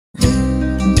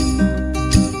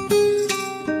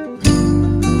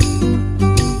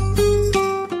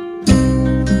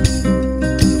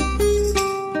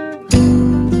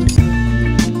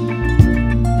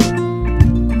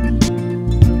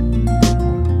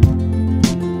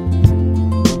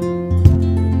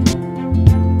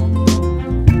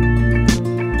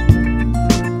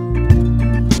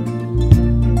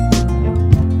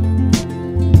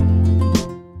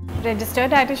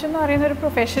amateur dietitian എന്ന് പറയുന്ന ഒരു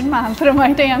പ്രൊഫഷൻ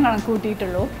മാത്രമായിട്ട് ഞാൻ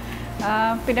കണക്കൂട്ടിയിട്ടുള്ളൂ.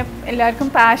 പിന്നെ എല്ലാവർക്കും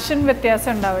പാഷൻ വ്യത്യാസം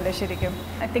ഉണ്ടാവില്ല ശരിക്കും.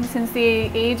 I think since the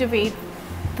age of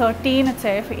 13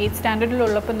 itself, 8th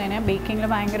സ്റ്റാൻഡേർഡിലുള്ളപ്പോൾ തന്നെ ബേക്കിങ്ങിൽ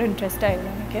ഭയങ്കര ഇൻട്രസ്റ്റ്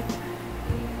ആയിരുന്നു എനിക്ക്.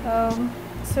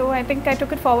 So I think I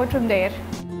took it forward from there.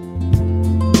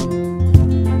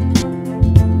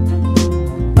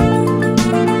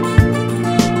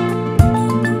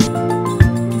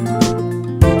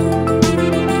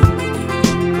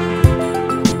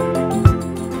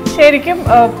 ശരിക്കും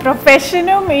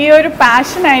പ്രൊഫഷനും ഈ ഒരു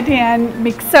പാഷനായിട്ട് ഞാൻ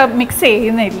മിക്സ്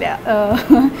ചെയ്യുന്നില്ല.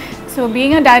 So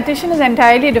being a dietitian is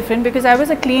entirely different because I was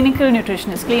a clinical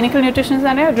nutritionist. Clinical nutritionist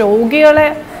ആണ് രോഗികളെ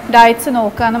ഡയറ്റ്സ്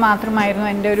നോക്കാന്ന് മാത്രമായിരുന്നു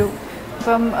എൻ്റെ ഒരു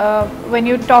ഇപ്പം when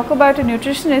you talk about a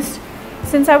nutritionist,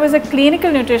 since I was a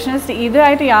clinical nutritionist,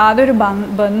 ഇതുമായിട്ട് യാതൊരു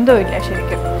ബന്ധവുമില്ല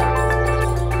ശരിക്കും.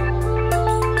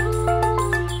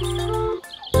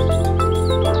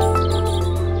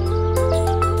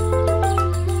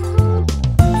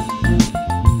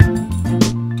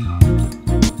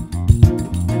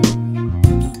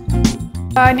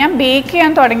 ഞാൻ ബേക്ക്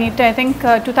ചെയ്യാൻ തുടങ്ങിയിട്ട് ഐ തിങ്ക്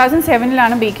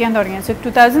 2007 ബേക്ക് ചെയ്യാൻ തുടങ്ങിയത്. സോ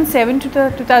 2007 to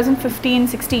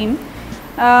 2015-16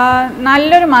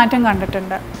 നല്ലൊരു മാറ്റം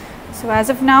കണ്ടിട്ടുണ്ട്. So as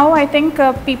of now I think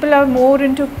people are more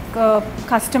in to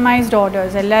customised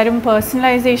orders. എല്ലാവരും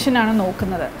പേഴ്സണലൈസേഷൻ ആണ്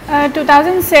നോക്കുന്നത്.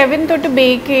 2007 തൊട്ട്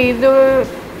ബേക്ക് ചെയ്ത്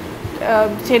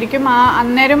ശരിക്കും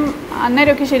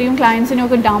അന്നേരമൊക്കെ ശരിക്കും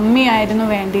ക്ലയൻസിനൊക്കെ ഡമ്മി ആയിരുന്നു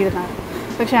വേണ്ടിയിരുന്നത്.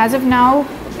 പക്ഷേ as of now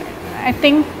I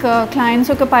think clients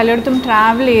ഒക്കെ പലയിടത്തും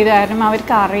ട്രാവൽ ചെയ്തായിരുന്നു.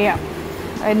 അവർക്ക് അറിയാം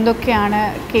എന്തൊക്കെയാണ്,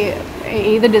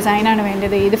 ഏത് ഡിസൈനാണ്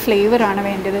വേണ്ടത്, ഏത് ഫ്ലേവറാണ്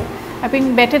വേണ്ടത്. അപ്പം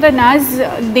better than us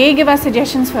they give us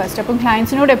suggestions first. അപ്പം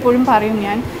ക്ലയൻസിനോട് എപ്പോഴും പറയും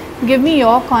ഞാൻ, give me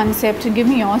your concept, give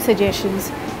me your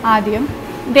suggestions ആദ്യം,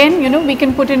 then we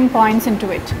can put in points into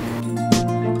it.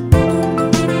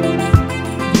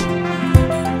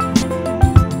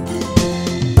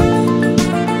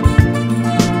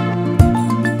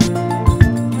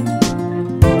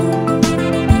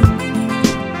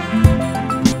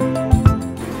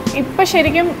 ഇപ്പോൾ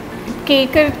ശരിക്കും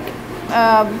കേക്ക്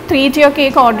 3-tier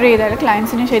കേക്ക് ഓർഡർ ചെയ്താൽ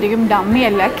ക്ലയൻസിന് ശരിക്കും ഡമ്മി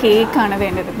അല്ല, കേക്കാണ്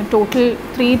വേണ്ടത്. ടോട്ടൽ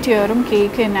 3 tier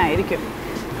കേക്ക് തന്നെ ആയിരിക്കും.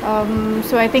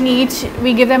 So I think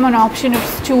we give them an option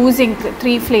of choosing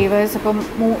 3 flavors. അപ്പം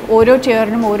ഓരോ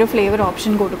tier-നും ഓരോ ഫ്ലേവർ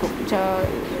ഓപ്ഷൻ കൊടുക്കും.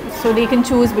 So they can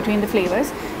choose between the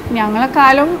flavours.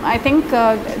 ഞങ്ങളെക്കാളും I think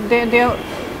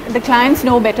the clients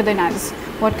know better than us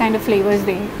what kind of flavors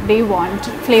they want.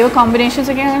 Flavor combinations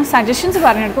ഒക്കെ suggestions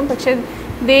പറഞ്ഞെടുക്കും, പക്ഷേ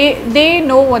they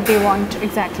know what they want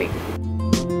exactly.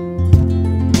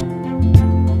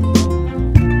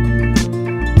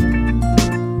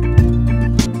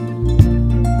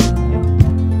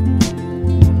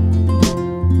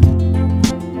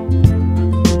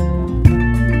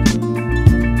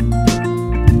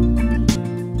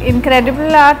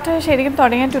 Incredible art ശരിക്കും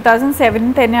തുടങ്ങിയ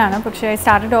 2007 തന്നെയാണ്. പക്ഷേ I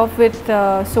started off with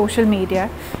social media.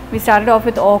 We started off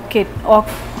with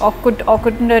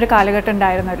ഓക്കുട്ടിൻ്റെ ഒരു കാലഘട്ടം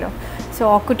ഉണ്ടായിരുന്നല്ലോ. So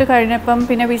ഓക്കുട്ട് കഴിഞ്ഞപ്പം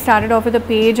പിന്നെ we started off with a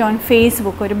page on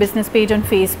Facebook, ഒരു business page on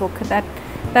Facebook.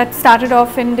 That started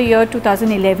off in the year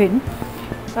 2011.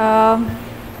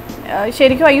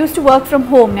 ശരിക്കും I used to work from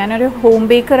home. ഞാനൊരു home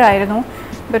Baker ആയിരുന്നു.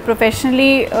 But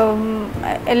professionally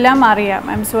എല്ലാം അറിയാം.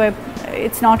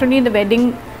 it's not only in the wedding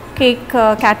cake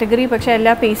category, പക്ഷേ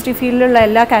എല്ലാ pastry ഫീൽഡിലുള്ള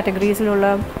എല്ലാ കാറ്റഗറീസിലുള്ള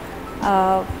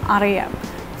അറിയാം.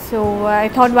 So I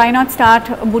thought why not start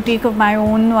a boutique of my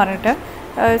own എന്ന് പറഞ്ഞിട്ട്.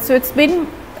 So it's been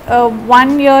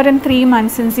 1 year and 3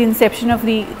 months since the inception of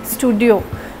the studio.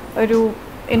 ഒരു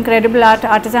incredible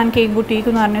artisan cake boutique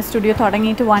എന്ന് പറഞ്ഞ studio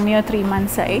തുടങ്ങിയിട്ട് 1 year 3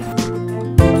 months ആയി.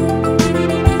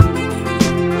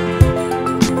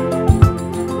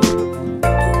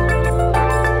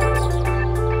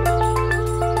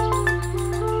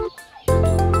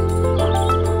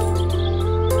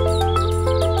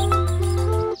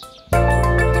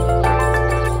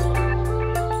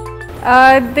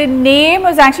 The name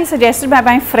was actually suggested by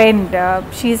my friend.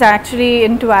 She's actually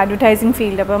into advertising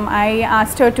field. I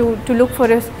asked her to look for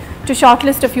to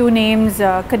shortlist a few names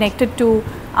connected to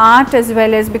art as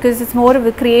well as, because it's more of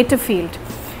a creative field,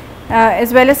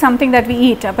 as well as something that we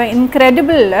eat.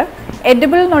 Incredible,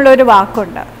 edible എന്നുള്ള ഒരു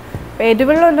വാക്കുണ്ട്.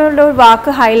 edible എന്നുള്ള ഒരു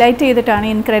വാക്ക് highlight ചെയ്തിട്ടാണ്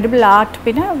incredible art.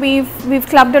 പിന്നെ we've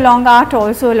clubbed along art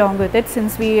also along with it,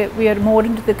 since we are more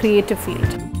into the creative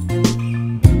field.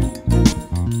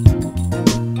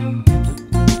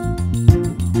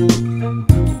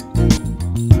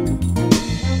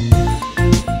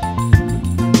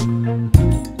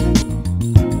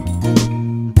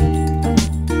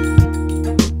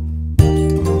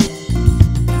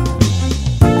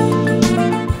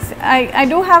 I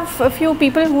do have a few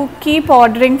people who keep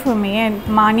ordering for me, and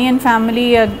Mani and family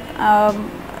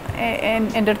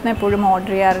എൻ്റെ അടുത്ത് എപ്പോഴും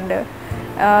order ചെയ്യാറുണ്ട്.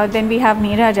 Then we have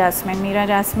Meera Jasmine. Meera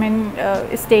Jasmine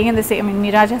is staying in the same,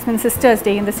 Meera Jasmine's sister is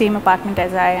staying in the same apartment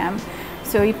as I am.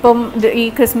 So ippom ee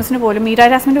Christmasinu polum Meera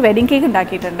Jasmine wedding cake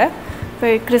undakkittund. So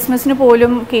Christmasinu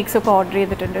polum cakes okke order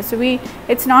cheyittund. So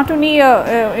it's not only a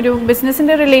business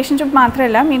inde relationship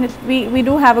mathralla. I mean we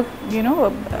do have a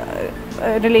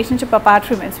a relationship apart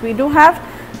from it. We do have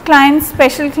clients,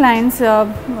 special clients.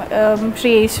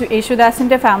 Shri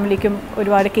Yeshudasinte family ku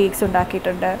oruvaadu cakes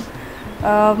undakkittundu.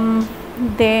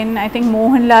 Then I think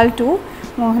Mohanlal too.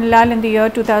 Mohanlal in the year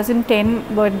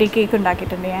 2010 birthday cake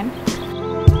undakkittundu yan.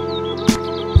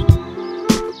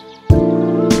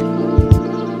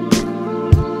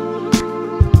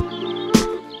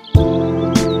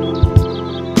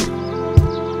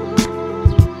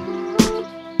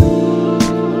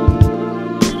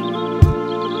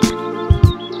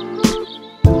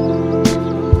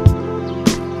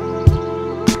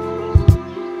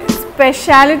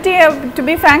 Speciality, to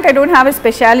be frank, I don't have a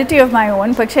speciality of my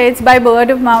own, but it's by word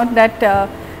of mouth that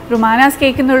Rumana's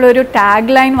cake ennulla oru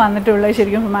tagline vannittulla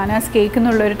sherikum Rumana's cake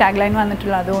ennulla oru tagline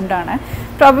vannittulla adondana.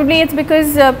 Probably it's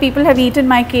because people have eaten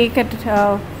my cake at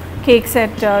cakes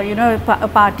at a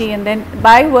party, and then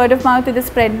by word of mouth it is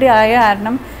spread aaya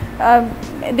karanam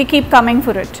they keep coming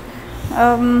for it.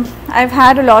 I've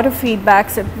had a lot of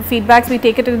feedbacks. We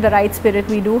take it in the right spirit.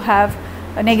 We do have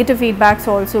negative feedbacks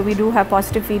also. We do have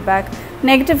positive feedback.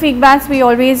 Negative feedbacks we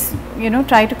always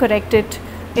try to correct it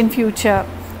in future.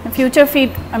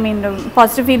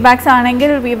 Positive feedbacks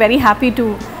aanengil we are very happy to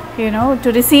to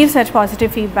receive such positive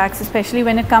feedbacks, especially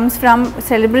when it comes from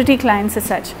celebrity clients as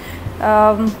such.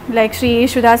 Like Shri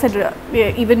Yeshudas had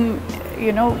even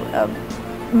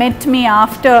met me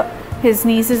after his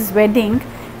niece's wedding,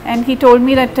 and he told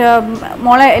me that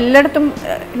മോളെ എല്ലായിടത്തും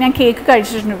ഞാൻ cake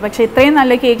കഴിച്ചിട്ടുണ്ട്, പക്ഷേ ഇത്രയും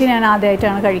നല്ല cake ഞാൻ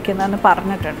ആദ്യമായിട്ടാണ് കഴിക്കുന്നതെന്ന്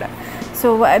പറഞ്ഞിട്ടുണ്ട്. So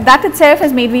that itself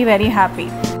has made me very happy.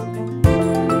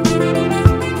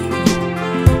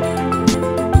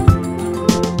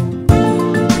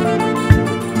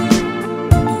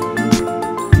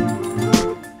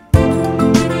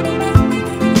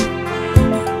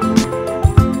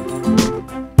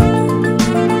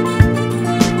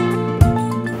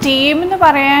 Team എന്ന്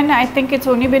പറയാൻ, I think it's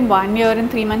only been 1 year and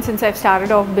 3 months since I've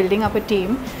started off building up a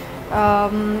team.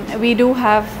 We do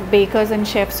have bakers and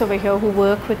chefs over here who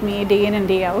work with me day in and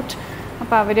day out.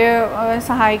 അപ്പോൾ അവർ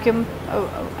സഹായിക്കും.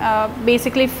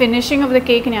 Basically finishing of the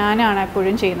cake ഞാനാണ്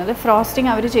എപ്പോഴും ചെയ്യുന്നത്.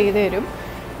 Frosting അവർ ചെയ്തു തരും.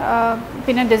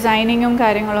 പിന്നെ ഡിസൈനിങ്ങും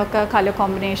കാര്യങ്ങളൊക്കെ, colour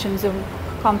കോമ്പിനേഷൻസും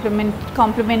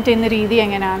compliment ചെയ്യുന്ന രീതി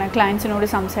എങ്ങനെയാണ്, ക്ലയൻസിനോട്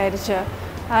സംസാരിച്ച്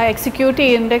എക്സിക്യൂട്ട്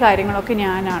ചെയ്യേണ്ട കാര്യങ്ങളൊക്കെ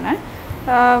ഞാനാണ്.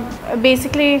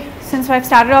 Basically, since I've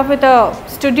started off with a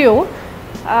studio,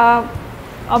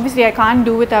 obviously I can't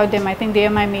do without them. I think they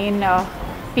are my main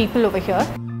people over here.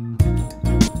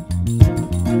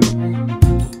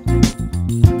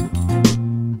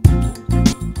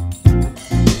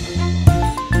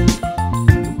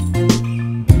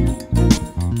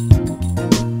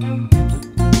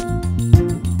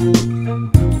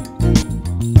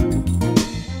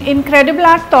 Incredible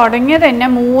Art തുടങ്ങിയത് തന്നെ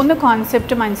 3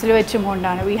 കോൺസെപ്റ്റ് മനസ്സിൽ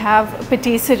വെച്ചുകൊണ്ടാണ്. We have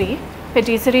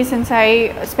patisserie since I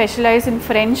specialize in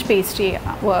French pastry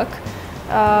work.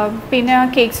 പിന്നെ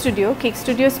cake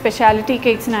studio speciality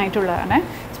കേക്ക്സിനായിട്ടുള്ളതാണ്.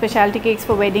 Speciality cakes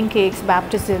four wedding cakes,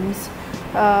 baptisms,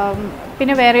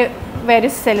 പിന്നെ വേറെ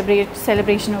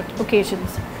celebration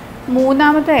occasions.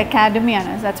 മൂന്നാമത്തെ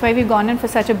അക്കാഡമിയാണ്. That's why we've gone in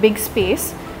for such a big space.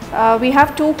 We have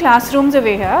 2 classrooms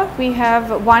over here. We have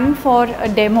one for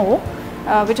a demo,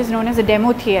 which is known as a demo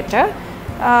theatre.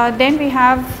 Then we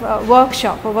have a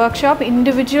workshop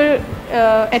individual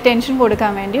attention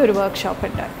കൊടുക്കാൻ വേണ്ടി ഒരു workshop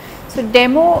ഉണ്ട്. So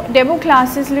demo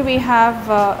classes we have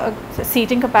a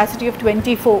seating capacity of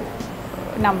 24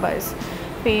 numbers.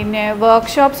 പിന്നെ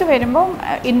workshops വരുമ്പോൾ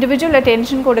individual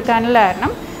attention കൊടുക്കാനുള്ള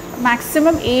കാരണം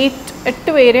maximum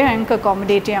 8 പേരെ ഞങ്ങൾക്ക്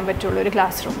അക്കോമഡേറ്റ് ചെയ്യാൻ പറ്റുള്ളൂ ഒരു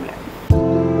ക്ലാസ് റൂമിൽ.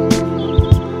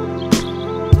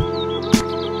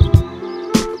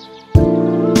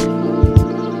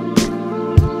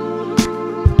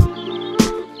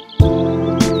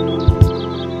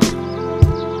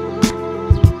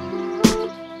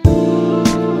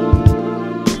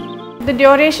 The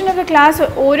duration of the class,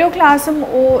 ഓരോ ക്ലാസ്സും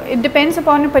it depends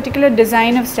upon a particular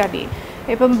design of study.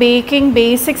 ഇപ്പം ബേക്കിംഗ്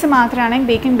ബേസിക്സ് മാത്രമാണെങ്കിൽ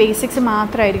ബേക്കിംഗ് ബേസിക്സ്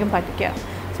മാത്രമായിരിക്കും പഠിക്കുക.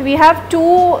 So we have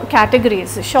 2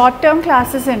 categories. Short term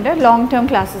classes and long term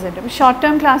classes. Short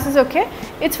term classes, okay,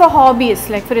 it's for hobbyists.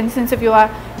 Like for instance, if you are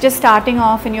just starting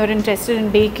off and you're interested in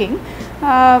baking,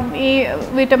 ഈ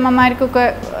വീട്ടമ്മമാർക്കൊക്കെ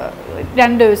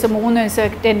 2 ദിവസം 3 ദിവസം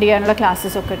attend ചെയ്യാനുള്ള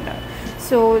classes ഒക്കെ ഉണ്ട്.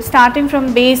 So starting from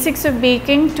basics of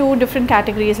baking to different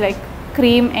categories like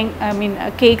cream,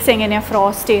 cakes എങ്ങനെയാണ്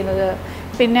frost ചെയ്യുന്നത്,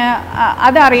 പിന്നെ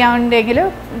അതറിയാമെങ്കിൽ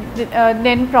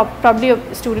then probably a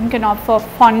student can opt for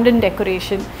fondant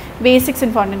decoration, basics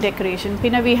in fondant decoration.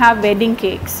 പിന്നെ we have wedding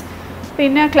cakes,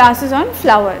 പിന്നെ classes on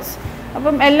flowers.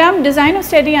 അപ്പം എല്ലാം design of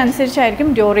study അനുസരിച്ചായിരിക്കും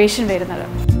duration വരുന്നത്.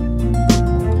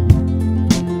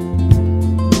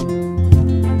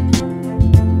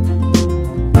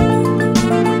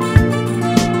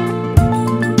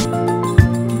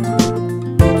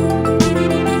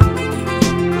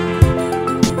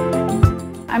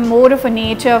 I'm more of a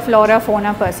nature, flora,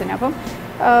 fauna person.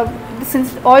 Since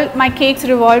all my cakes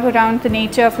revolve around the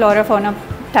nature, flora, fauna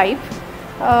type,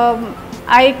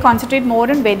 I concentrate more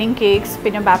on wedding cakes,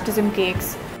 baptism cakes.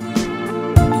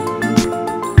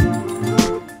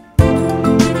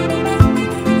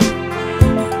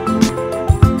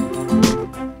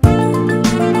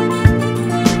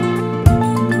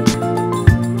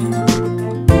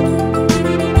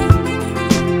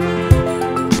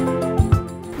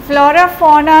 Flora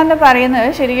fauna എന്ന് പറയുന്നത്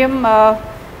ശരിക്കും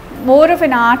more of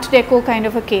an art deco kind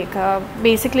of a cake.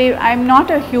 Basically, I'm not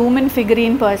a human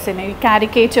figurine person. ഈ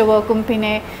caricature workum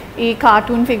പിന്നെ ഈ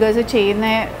cartoon figures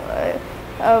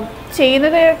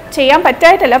ചെയ്യുന്നത് ചെയ്യാൻ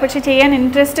പറ്റായിട്ടല്ല, പക്ഷെ ചെയ്യാൻ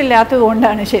ഇൻട്രസ്റ്റ് ഇല്ലാത്തത്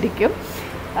കൊണ്ടാണ് ശരിക്കും.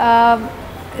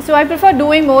 So I prefer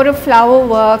doing more of flower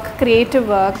work, creative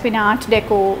work, പിന്നെ art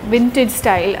deco, vintage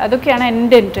style. അതൊക്കെയാണ്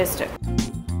എൻ്റെ interest.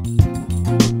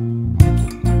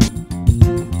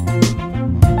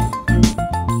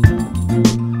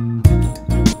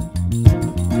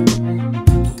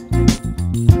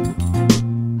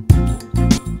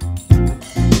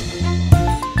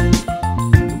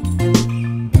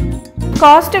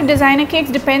 Cost of designer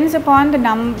cakes depends upon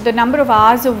the number of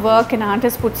hours of work an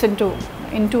artist puts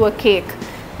into a cake.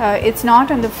 It's not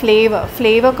on the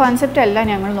flavor concept alla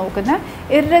njangal nokkunna.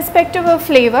 Irrespective of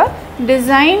flavor,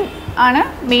 design ആണ്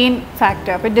main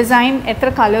factor. അപ്പോൾ design എത്ര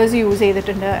colours use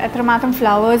ചെയ്തിട്ടുണ്ട്, എത്രമാത്രം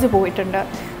flowers പോയിട്ടുണ്ട്.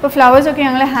 ഇപ്പോൾ ഫ്ലവേഴ്സൊക്കെ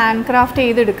ഞങ്ങൾ hand craft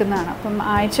ചെയ്തെടുക്കുന്നതാണ്. അപ്പം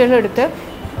ആഴ്ചകളെടുത്ത്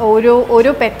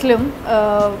ഓരോ പെറ്റലും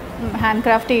ഹാൻഡ്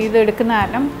ക്രാഫ്റ്റ് ചെയ്തെടുക്കുന്ന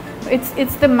കാരണം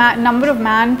it's the number of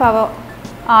manpower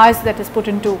hours that is put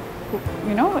into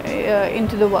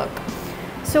into the work.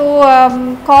 So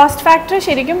cost factor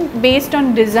sherikum based on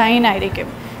design aayirikkum.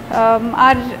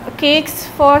 Our cakes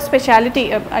for specialty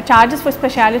charges for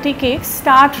specialty cakes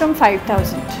start from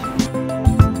 5,000.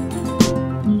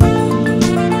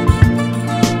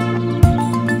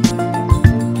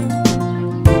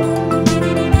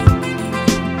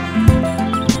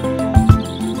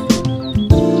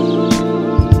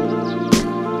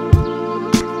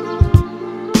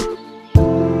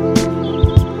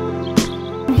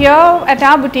 Here at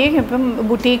our boutique,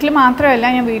 boutique le മാത്രമല്ല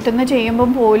ഞാൻ വീട്ടിൽ നിന്ന് ചെയ്യുമ്പോൾ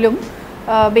പോലും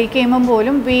bake ചെയ്യുമ്പോൾ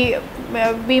പോലും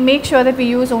we make sure that we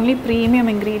use only premium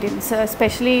ingredients.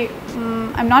 Especially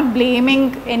I'm not blaming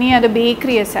any other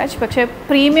bakery as such, പക്ഷേ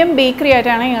premium bakery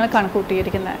ആയിട്ടാണ് ഞങ്ങൾ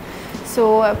കണക്കൂട്ടിയിരിക്കുന്നത്. സോ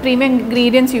പ്രീമിയം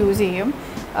ഇൻഗ്രീഡിയൻസ് യൂസ് ചെയ്യും.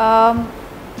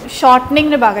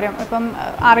 ഷോർട്ടനിങ്ങിന് പകരം ഇപ്പം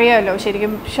അറിയാമല്ലോ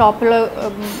ശരിക്കും ഷോപ്പിൽ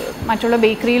മറ്റുള്ള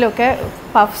ബേക്കറിയിലൊക്കെ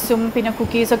പഫ്സും പിന്നെ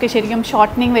കുക്കീസൊക്കെ ശരിക്കും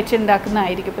ഷോർട്ടനിങ് വെച്ച്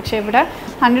ഉണ്ടാക്കുന്നതായിരിക്കും. പക്ഷേ ഇവിടെ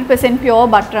 100% പ്യുവർ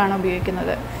ബട്ടറാണ്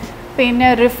ഉപയോഗിക്കുന്നത്. പിന്നെ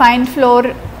റിഫൈൻഡ്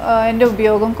ഫ്ലോറിൻ്റെ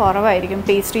ഉപയോഗം കുറവായിരിക്കും.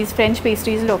 പേസ്ട്രീസ്, ഫ്രഞ്ച്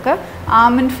പേസ്ട്രീസിലൊക്കെ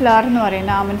ആമണ്ട് ഫ്ലവർ എന്ന്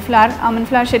പറയുന്നത് ആമണ്ട്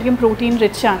ഫ്ലവർ ശരിക്കും പ്രോട്ടീൻ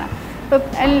റിച്ച് ആണ്. ഇപ്പം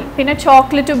പിന്നെ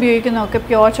ചോക്ലേറ്റ് ഉപയോഗിക്കുന്നതൊക്കെ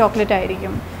പ്യുവർ ചോക്ലേറ്റ്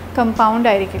ആയിരിക്കും, കമ്പൗണ്ട്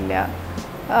ആയിരിക്കില്ല.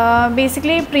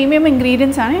 ബേസിക്കലി പ്രീമിയം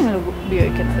ഇൻഗ്രീഡിയൻസ് ആണ് ഞങ്ങൾ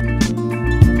ഉപയോഗിക്കുന്നത്.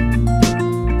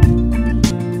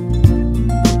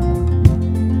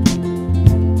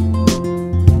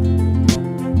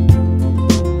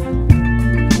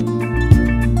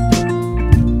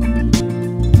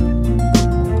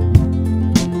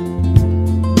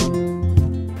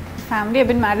 Family, I've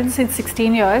been married since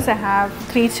 16 years. I have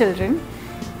 3 children.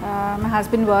 My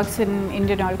husband works in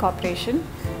Indian Oil Corporation.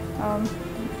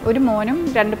 ഒരു മോനും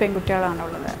 2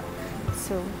 പെൺകുട്ടികളാണുള്ളത്.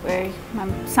 So my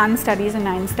son studies in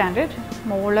 9th standard.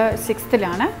 മോള്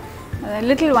 6th-ലാണ്.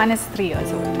 Little one is 3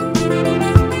 years old.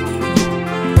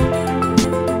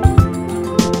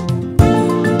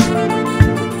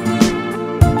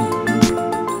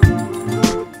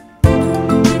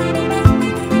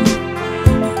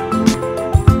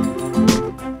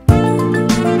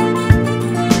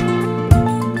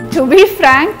 To be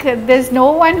frank, there's no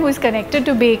one who is connected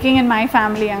to baking in my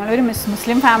family. ഞങ്ങളൊരു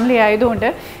മുസ്ലിം family ആയതുകൊണ്ട്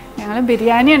ഞങ്ങൾ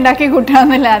ബിരിയാണി ഉണ്ടാക്കി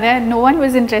കൂട്ടാമെന്നല്ലാതെ no one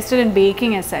was interested in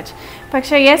baking as such.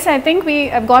 പക്ഷേ yes, I think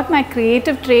I've got my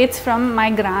creative traits from my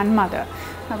grandmother.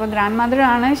 അപ്പോൾ grand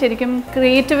ആണ് ശരിക്കും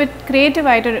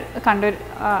ക്രിയേറ്റീവായിട്ട് കണ്ടൊരു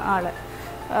ആൾ.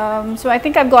 So I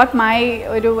think I've got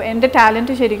എൻ്റെ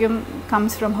ടാലൻറ്റ് ശരിക്കും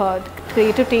comes from her.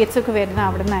 Creative traits ഒക്കെ വരുന്ന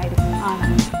അവിടെ നിന്നായിരിക്കും ആണ്.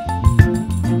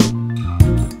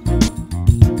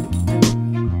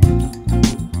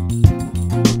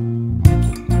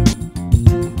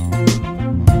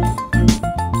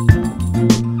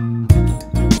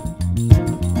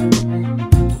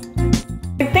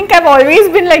 I've always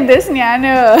been like this.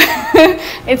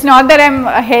 It's not that I'm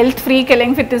a health freak or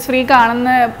fitness freak.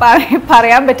 I've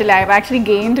actually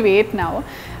gained weight now.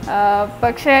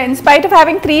 But in spite of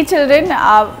having 3 children,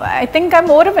 I think I'm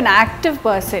more of an active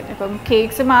person.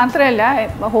 Cakes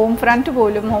home front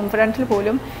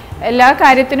polum. എല്ലാ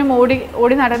കാര്യത്തിനും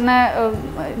ഓടി നടന്ന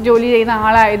ജോലി ചെയ്യുന്ന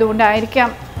ആളായതുകൊണ്ടായിരിക്കാം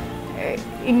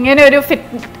ഇങ്ങനെ ഒരു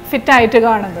ഫിറ്റായിട്ട്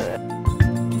കാണുന്നത്.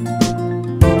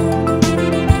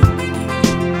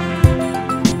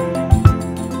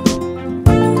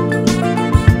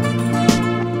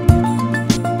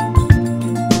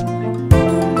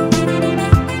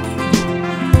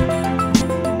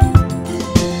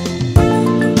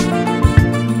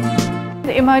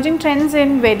 Emerging trends in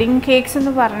wedding cakes in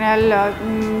the Parnal.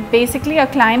 Basically, a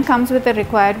client comes with a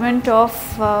requirement of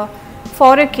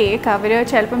for a cake. Avara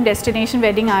chelpam destination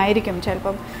wedding aayirikkum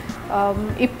chelpam.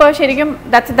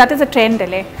 That is a trend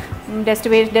alle.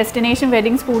 Destination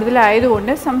weddings poodal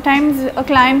aayidonde. Sometimes a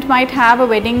client might have a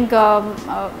wedding,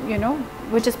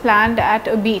 which is planned at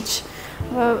a beach.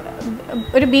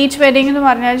 A beach wedding in the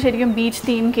Parnal sherikum beach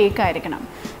theme cake aayirikkanam.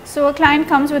 So a client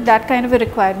comes with that kind of a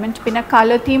requirement. Pinna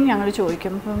color theme ഞങ്ങൾ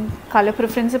ചോദിക്കും. Color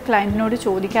preference ക്ലയൻറ്റിനോട്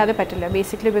ചോദിക്കാതെ പറ്റില്ല.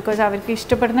 Basically because അവർക്ക്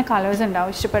ഇഷ്ടപ്പെടുന്ന colours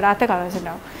ഉണ്ടാവും, ഇഷ്ടപ്പെടാത്ത colours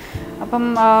ഉണ്ടാവും. അപ്പം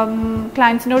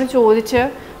ക്ലയൻസിനോട് ചോദിച്ച്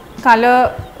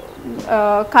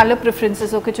കളർ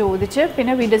പ്രിഫറൻസസ് ഒക്കെ ചോദിച്ച്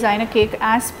പിന്നെ we design a cake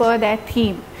as per their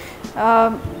theme.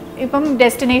 ഇപ്പം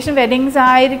ഡെസ്റ്റിനേഷൻ വെഡിങ്സ്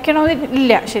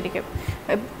ആയിരിക്കണമെന്നില്ല ശരിക്കും.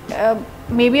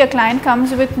 Maybe a client comes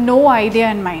with no idea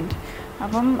in mind.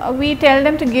 We tell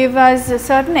them to give us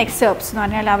certain excerpts.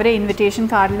 Our invitation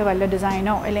card design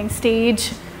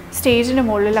stage in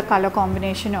a color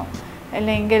combination,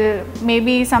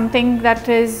 maybe something that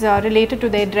is related to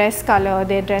their dress color,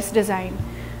 their dress design.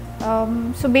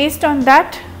 So based on that,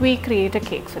 we create a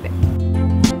cake for them.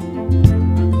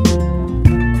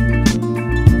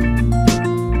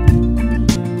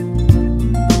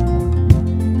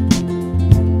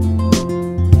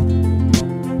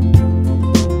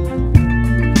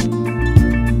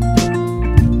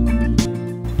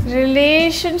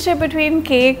 Relationship between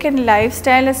cake and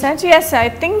lifestyle as such, yes, I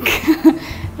think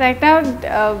right now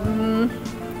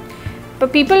but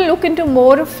people look into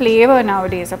more flavor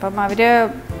nowadays.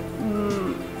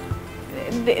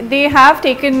 They have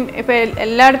taken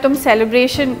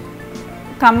celebration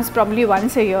comes probably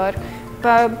once a year,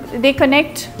 but they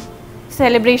connect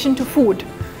celebration to food.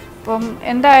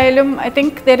 I think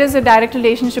there is a direct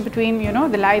relationship between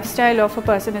the lifestyle of a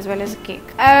person as well as a cake.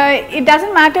 It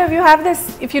doesn't matter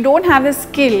if you don't have the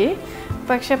skill,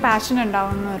 but passion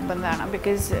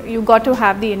because you got to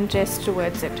have the interest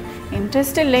towards it.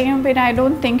 Interest I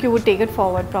don't think you would take it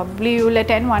forward. Probably you will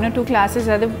attend 1 or 2 classes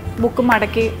at the book.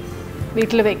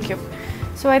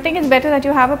 So I think it's better that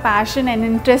you have a passion and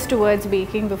interest towards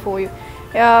baking before you.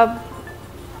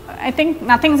 I think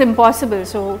nothing's impossible.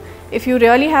 So if you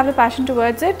really have the passion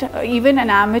towards it, even an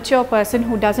amateur person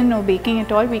who doesn't know baking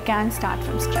at all, we can start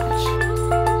from scratch.